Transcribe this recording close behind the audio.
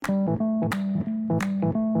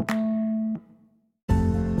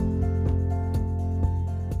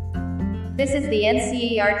This is the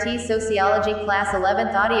NCERT Sociology Class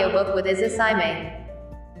 11th audiobook with Isis Aime.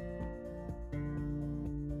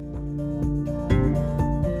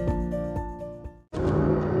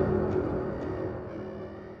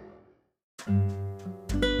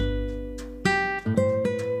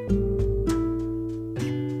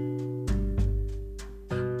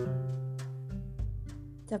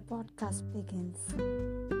 The podcast begins.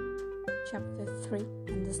 Chapter 3: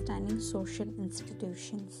 Understanding Social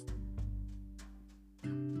Institutions.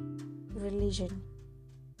 Religion.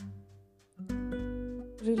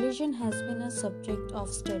 Religion has been a subject of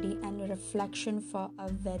study and reflection for a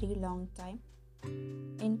very long time.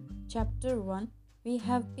 In Chapter 1, we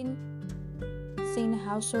have been seen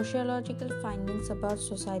how sociological findings about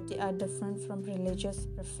society are different from religious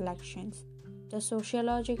reflections. The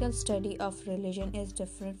sociological study of religion is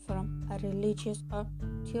different from a religious or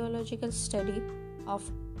theological study of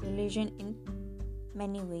religion in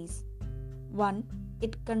many ways. 1.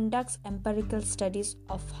 It conducts empirical studies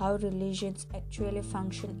of how religions actually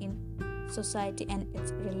function in society and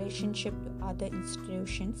its relationship to other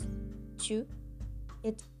institutions. 2.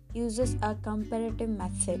 It uses a comparative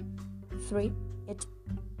method. 3. It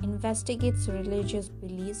investigates religious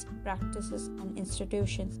beliefs, practices, and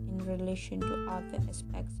institutions in relation to other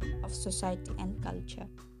aspects of society and culture.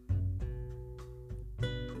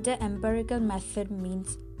 The empirical method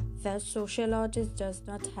means that sociologist does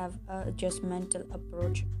not have a judgmental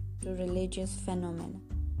approach to religious phenomena.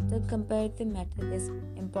 The comparative method is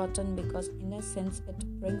important because, in a sense, it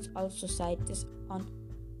brings all societies on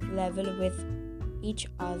level with each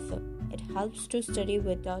other. It helps to study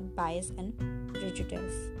without bias and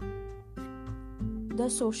prejudice.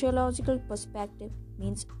 The sociological perspective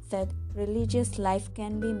means that religious life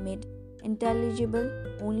can be made intelligible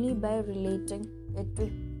only by relating it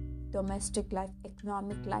to domestic life,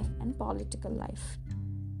 economic life, and political life.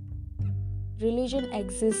 Religion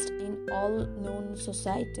exists in all known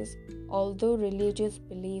societies, although religious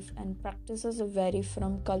beliefs and practices vary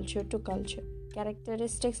from culture to culture.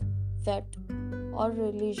 Characteristics that all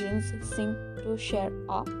religions seem to share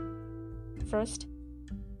are: first,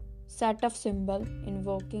 set of symbols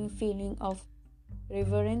invoking feeling of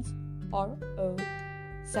reverence or awe.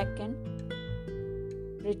 Second,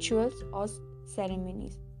 rituals or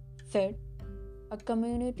ceremonies. Third, a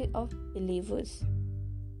community of believers.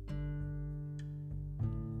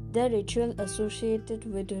 The rituals associated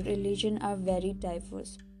with religion are very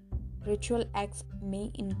diverse. Ritual acts may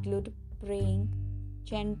include praying,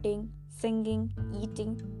 chanting, singing,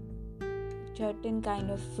 eating certain kind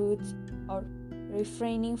of foods, or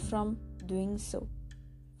refraining from doing so,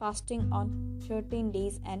 fasting on certain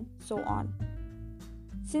days, and so on.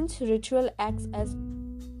 Since ritual acts as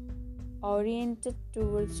oriented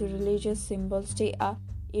towards religious symbols, they are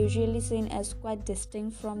usually seen as quite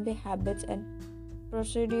distinct from the habits and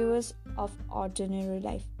procedures of ordinary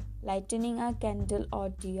life. Lighting a candle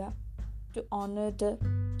or diya to honor the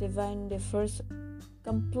divine differs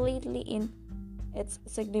completely in its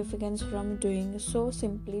significance from doing so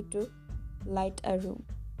simply to light a room.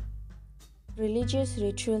 Religious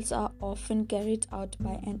rituals are often carried out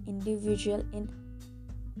by an individual in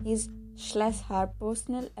his/her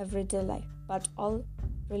personal everyday life, but all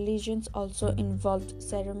religions also involve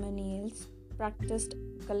ceremonials practiced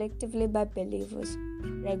collectively by believers.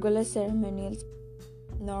 Regular ceremonials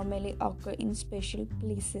normally occur in special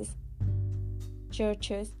places: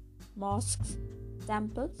 churches, mosques,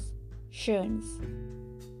 temples, shrines.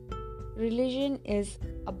 Religion is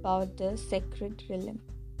about the sacred realm.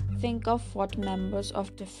 Think of what members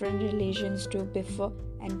of different religions do before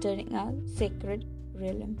entering a sacred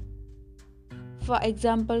realm. For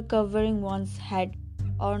example, covering one's head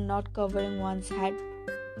or not covering one's head,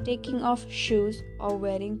 taking off shoes or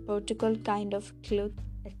wearing particular kind of cloth,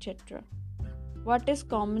 etc. What is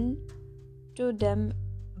common to them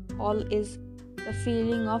all is the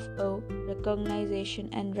feeling of awe, recognition,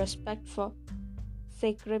 and respect for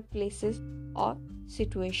sacred places or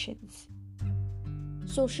situations.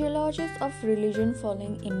 Sociologists of religion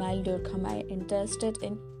following Emile Durkheim are interested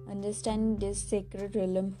in understanding this sacred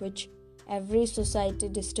realm which every society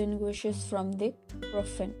distinguishes from the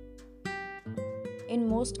profane. In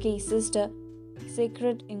most cases, the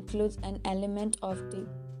sacred includes an element of the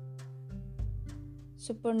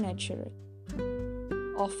supernatural.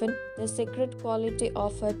 Often, the sacred quality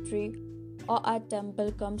of a tree or a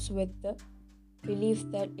temple comes with the belief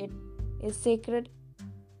that it is sacred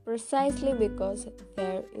precisely because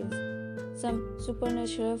there is some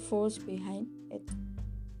supernatural force behind it.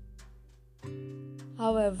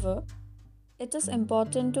 However, it is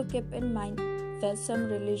important to keep in mind that some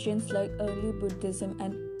religions like early Buddhism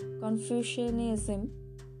and Confucianism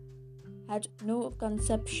had no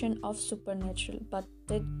conception of supernatural, but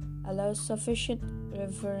did allow sufficient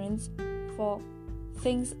reverence for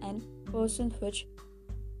things and persons which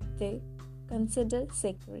they consider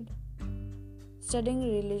sacred. Studying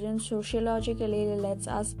religion sociologically lets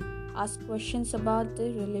us ask questions about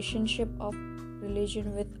the relationship of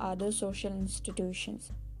religion with other social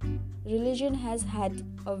institutions. Religion has had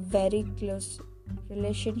a very close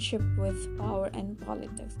relationship with power and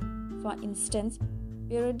politics. For instance,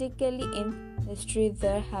 periodically in history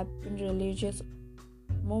there have been religious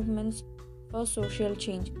movements for social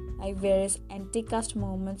change, like various anti-caste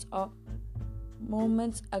movements or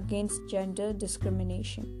movements against gender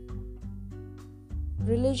discrimination.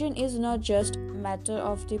 Religion is not just a matter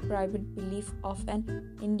of the private belief of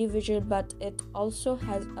an individual, but it also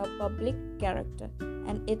has a public character,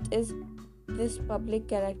 and it is this public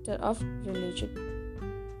character of religion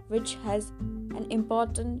which has an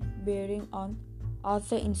important bearing on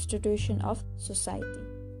other institutions of society.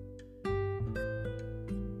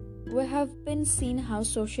 We have been seen how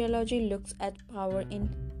sociology looks at power in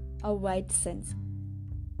a wide sense.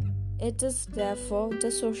 It is therefore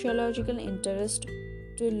the sociological interest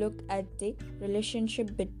to look at the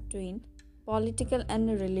relationship between political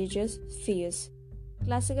and religious spheres.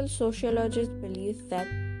 Classical sociologists believe that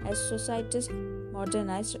as societies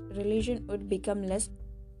modernized, religion would become less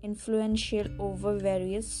influential over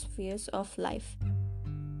various spheres of life.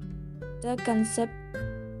 The concept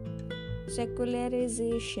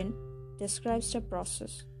secularization describes the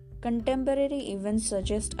process. Contemporary events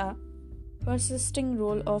suggest a persisting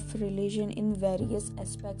role of religion in various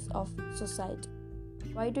aspects of society.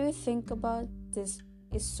 Why do you think about this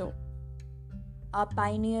is so? A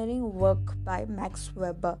pioneering work by Max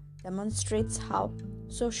Weber demonstrates how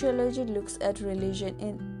sociology looks at religion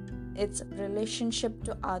in its relationship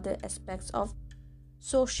to other aspects of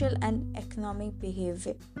social and economic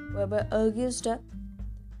behavior. Weber argues that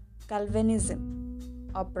Calvinism,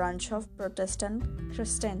 a branch of Protestant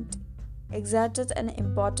Christianity, exerted an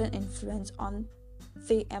important influence on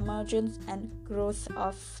the emergence and growth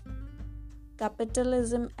of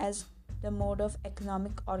capitalism as the mode of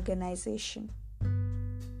economic organization.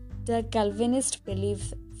 The Calvinists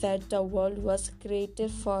believed that the world was created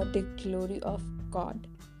for the glory of God,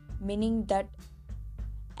 meaning that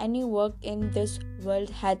any work in this world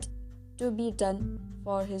had to be done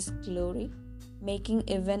for His glory, making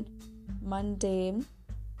even mundane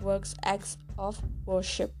works acts of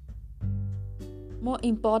worship. More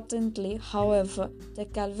importantly, however, the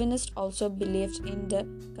Calvinists also believed in the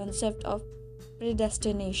concept of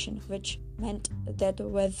predestination, which meant that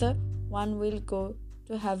whether one will go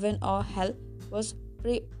to heaven or hell was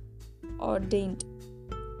preordained.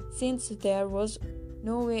 Since there was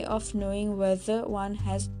no way of knowing whether one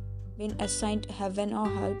has been assigned heaven or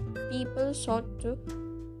hell, people sought to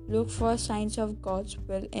look for signs of God's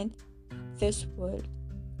will in this world,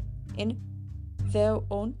 in their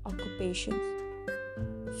own occupations.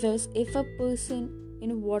 Thus, if a person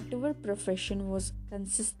in whatever profession was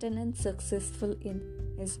consistent and successful in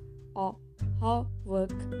his or her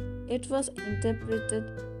work, it was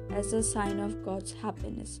interpreted as a sign of God's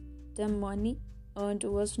happiness. The money earned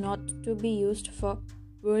was not to be used for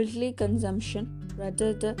worldly consumption,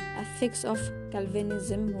 rather the ethics of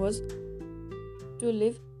Calvinism was to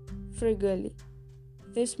live frugally.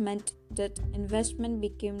 This meant that investment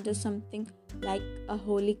became the something like a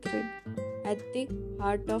holy grail. At the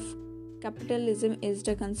heart of capitalism is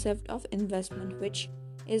the concept of investment, which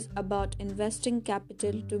is about investing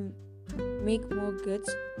capital to make more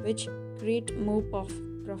goods, which create more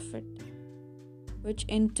profit, which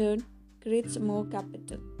in turn creates more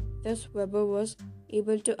capital. Thus, Weber was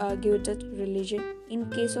able to argue that religion, in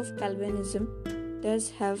case of Calvinism,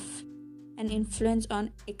 does have an influence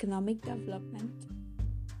on economic development.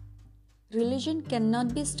 Religion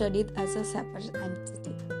cannot be studied as a separate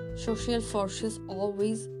entity. Social forces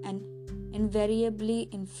always and invariably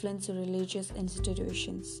influence religious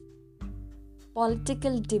institutions.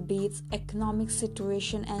 Political debates, economic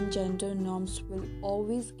situation, and gender norms will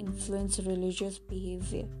always influence religious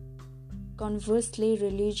behavior. Conversely,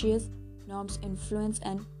 religious norms influence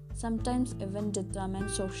and sometimes even determine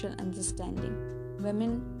social understanding.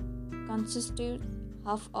 Women constitute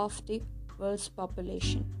half of the world's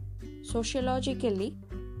population. Sociologically,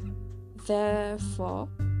 therefore,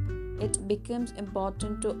 it becomes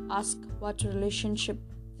important to ask what relationship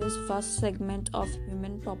this vast segment of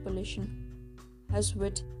human population has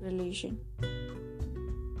with religion.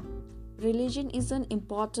 Religion is an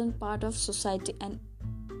important part of society and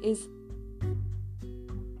is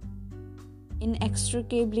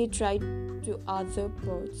inextricably tied to other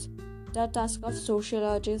parts. The task of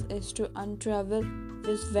sociologists is to unravel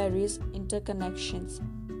with various interconnections.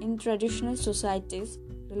 In traditional societies,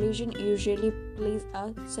 religion usually plays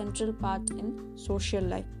a central part in social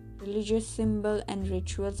life. Religious symbols and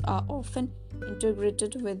rituals are often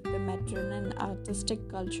integrated with the material and artistic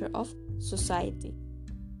culture of society.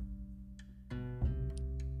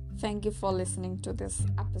 Thank you for listening to this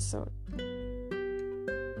episode.